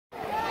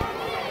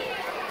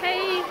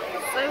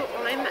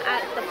I'm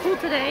at the pool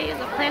today.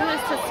 The plan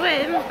was to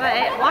swim,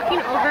 but walking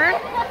over,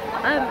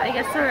 I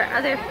guess there were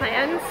other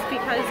plans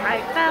because I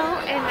fell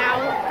and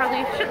now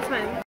probably should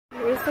swim.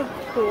 Here's the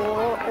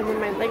pool, and then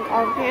my leg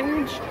all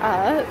bandaged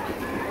up.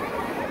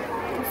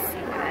 You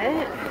see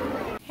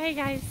that? Hey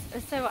guys,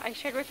 so I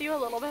shared with you a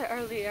little bit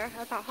earlier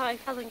about how I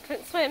fell and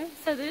couldn't swim.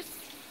 So this,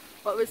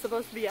 what was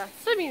supposed to be a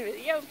swimming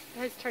video,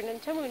 has turned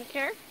into wound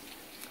care.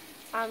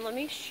 Let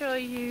me show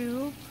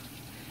you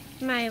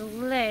my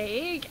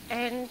leg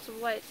and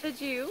what to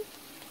do.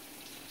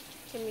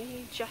 Give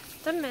me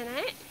just a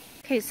minute.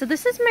 Okay, so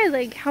this is my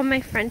leg, how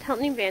my friend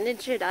helped me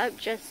bandage it up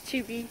just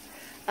to be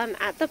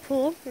at the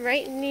pool.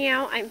 Right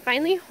now, I'm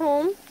finally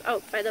home.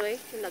 Oh, by the way,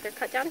 another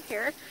cut down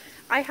here.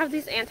 I have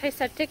these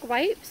antiseptic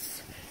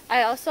wipes.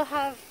 I also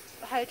have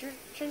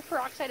hydrogen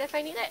peroxide if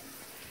I need it.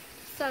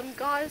 Some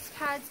gauze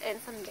pads and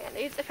some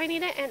band-aids if I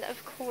need it. And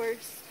of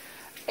course,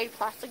 a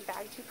plastic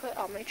bag to put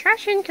all my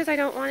trash in because I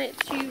don't want it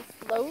to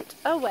float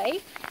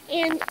away,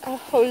 and a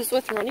hose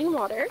with running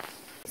water.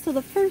 So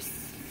the first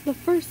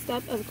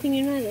step of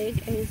cleaning my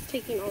leg is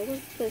taking all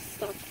of this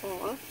stuff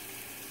off.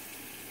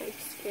 I'm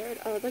scared.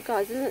 Oh, the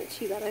gauze isn't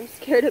too bad. I'm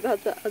scared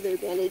about the other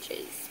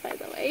bandages, by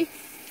the way.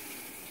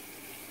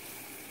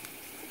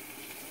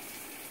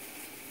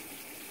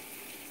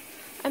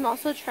 I'm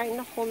also trying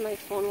to hold my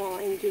phone while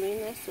I'm doing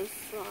this, so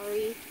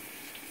sorry.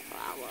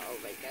 Wow, oh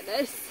my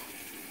goodness.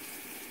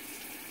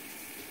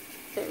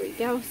 There we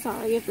go.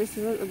 Sorry if this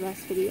isn't the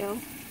best video.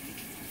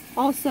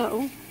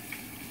 Also,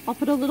 I'll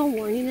put a little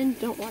warning in.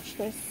 Don't watch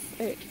this.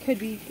 It could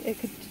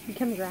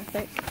become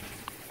graphic.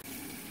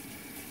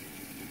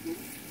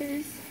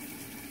 There's...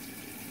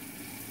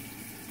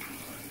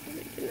 Oh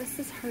my goodness,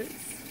 this hurts.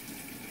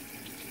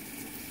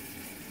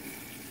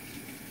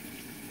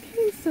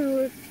 Okay,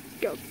 so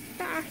go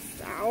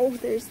fast. Ow,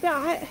 there's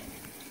that.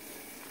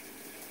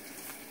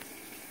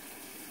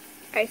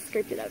 I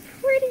scraped it up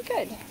pretty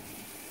good.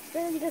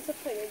 Very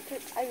disappointed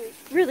because I was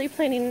really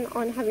planning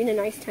on having a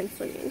nice time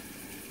swimming.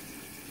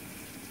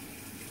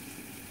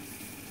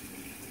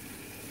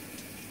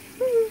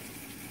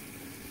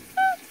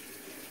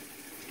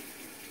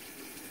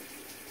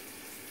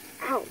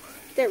 Ow,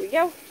 there we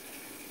go.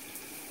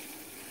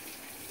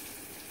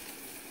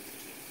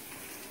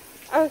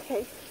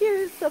 Okay,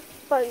 here's the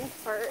fun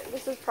part.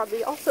 This is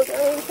probably also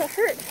going to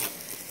hurt.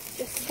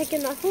 Just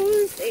taking the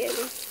hose and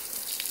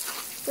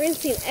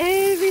rinsing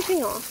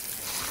everything off.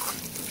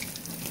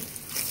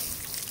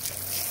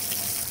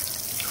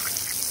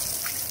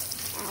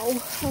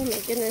 Oh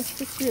my goodness,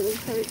 this really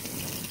hurts.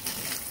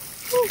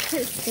 Oh,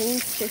 it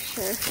stings for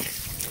sure.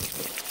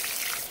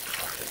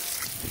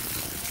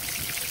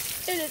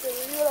 It doesn't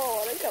even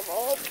want to come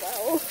off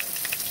though.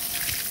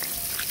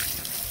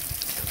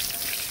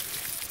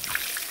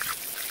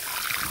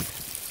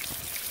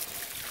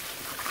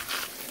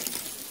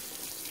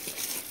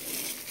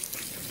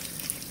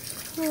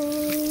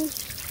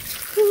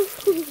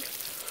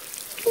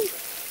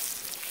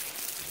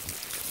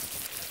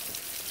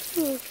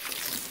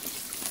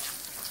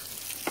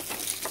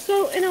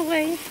 So in a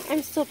way,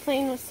 I'm still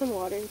playing with some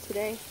water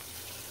today.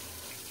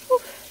 Whew,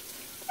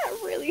 that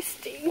really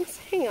stings.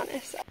 Hang on a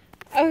sec.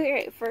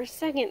 Okay, for a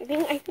second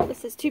thing, I think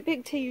this is too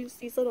big to use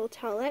these little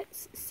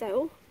towelettes,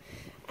 so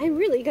I'm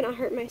really gonna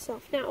hurt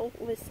myself now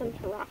with some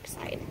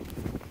peroxide.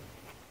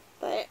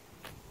 But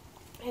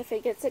if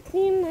it gets it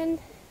clean, then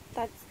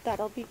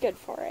that'll be good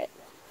for it.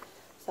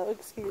 So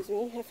excuse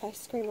me if I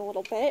scream a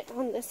little bit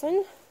on this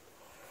one.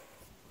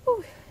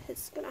 Whew,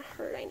 it's gonna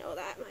hurt, I know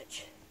that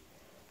much.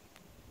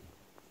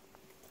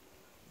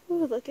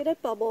 Ooh, look at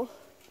it bubble.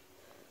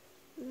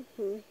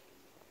 Down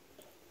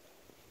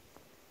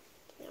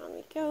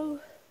we go.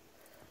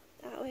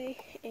 That way,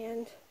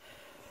 and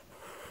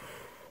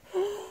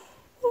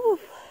ooh.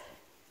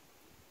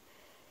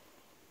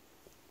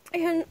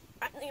 And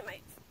I need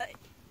my foot.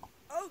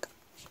 Oh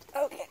gosh.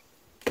 Okay.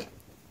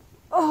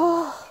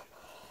 Oh.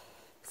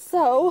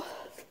 So.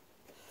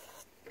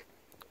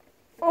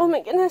 Oh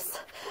my goodness.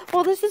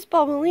 While this is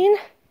bubbling,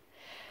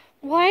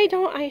 why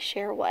don't I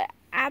share what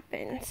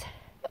happens?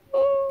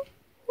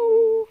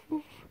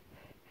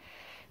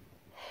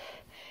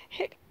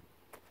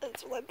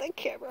 Let's flip the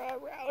camera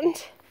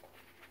around.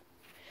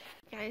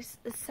 Guys,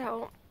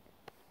 so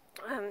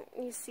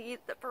you see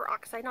the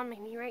peroxide on my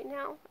knee right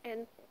now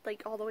and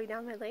like all the way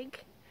down my leg.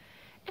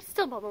 It's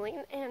still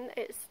bubbling and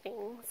it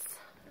stings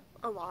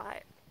a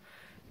lot.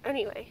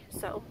 Anyway,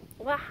 so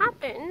what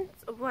happened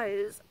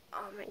was,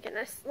 oh my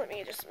goodness, let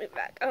me just move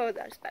back. Oh,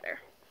 that's better.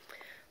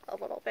 A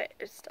little bit.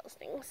 It still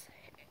stings.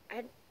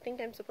 I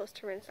think I'm supposed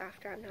to rinse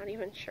after. I'm not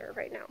even sure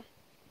right now.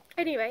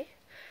 Anyway,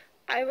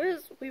 I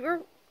was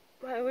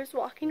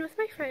walking with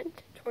my friend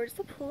towards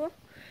the pool,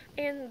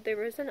 and there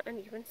was an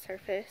uneven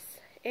surface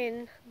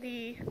in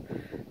the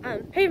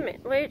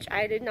pavement, which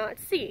I did not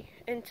see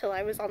until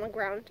I was on the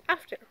ground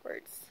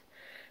afterwards.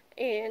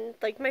 And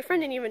like my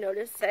friend didn't even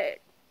notice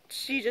it.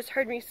 She just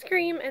heard me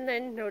scream and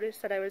then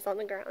noticed that I was on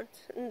the ground.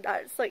 And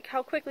that's like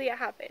how quickly it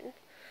happened.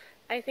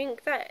 I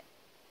think that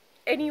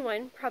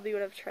anyone probably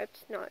would have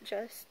tripped, not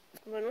just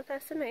someone with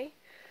SMA,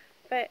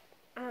 but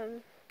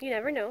you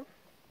never know.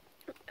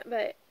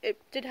 but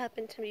it did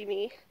happen to be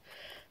me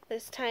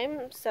this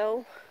time,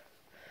 so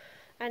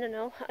I don't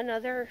know,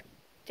 another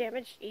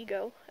damaged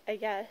ego, I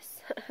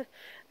guess.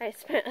 I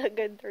spent a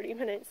good 30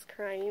 minutes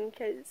crying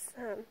because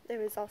it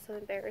was also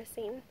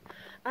embarrassing.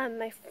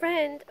 My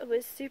friend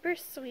was super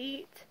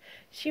sweet.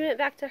 She went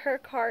back to her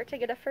car to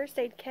get a first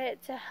aid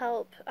kit to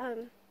help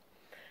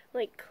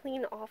like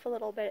clean off a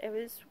little bit. It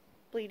was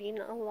bleeding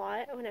a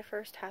lot when it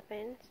first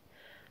happened.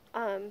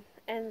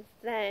 And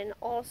then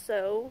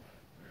also,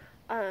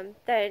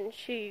 then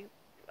she,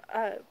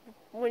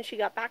 when she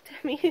got back to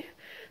me,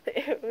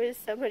 it was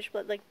so much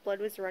blood, like blood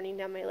was running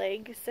down my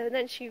leg. So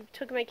then she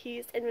took my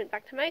keys and went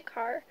back to my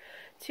car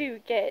to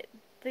get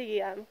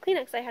the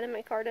Kleenex I had in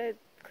my car to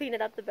clean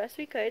it up the best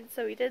we could.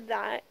 So we did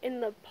that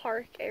in the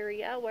park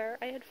area where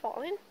I had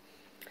fallen.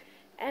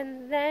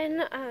 And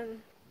then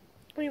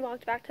we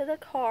walked back to the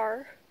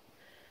car.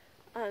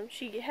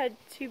 She had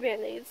 2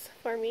 band-aids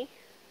for me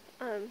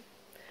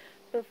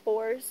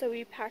before, so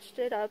we patched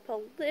it up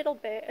a little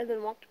bit and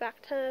then walked back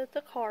to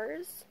the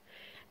cars.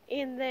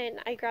 And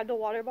then I grabbed a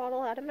water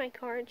bottle out of my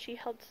car and she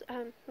helped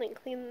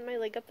like clean my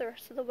leg up the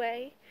rest of the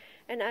way.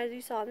 And as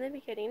you saw in the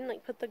beginning,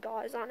 like put the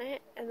gauze on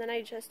it. And then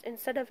I just,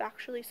 instead of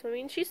actually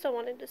swimming, she still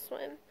wanted to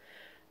swim.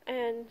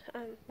 And,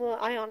 well,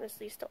 I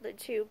honestly still did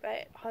too,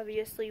 but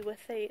obviously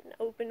with an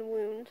open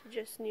wound,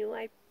 just knew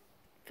I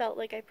felt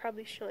like I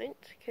probably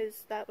shouldn't,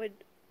 because that would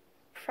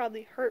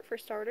probably hurt for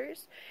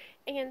starters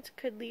and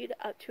could lead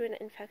up to an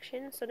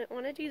infection, so I didn't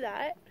want to do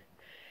that.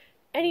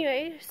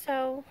 Anyway,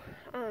 so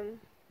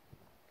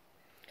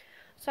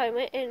I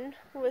went in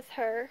with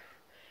her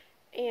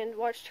and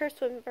watched her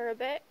swim for a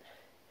bit,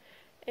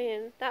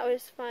 and that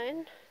was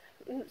fun.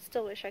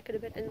 Still wish I could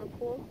have been in the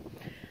pool.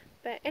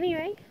 But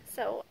anyway,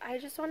 so I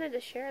just wanted to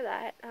share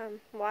that.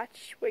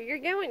 Watch where you're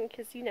going,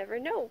 because you never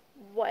know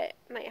what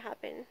might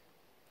happen.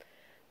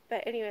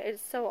 But anyway,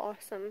 it's so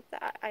awesome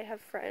that I have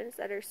friends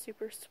that are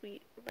super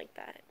sweet like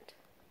that.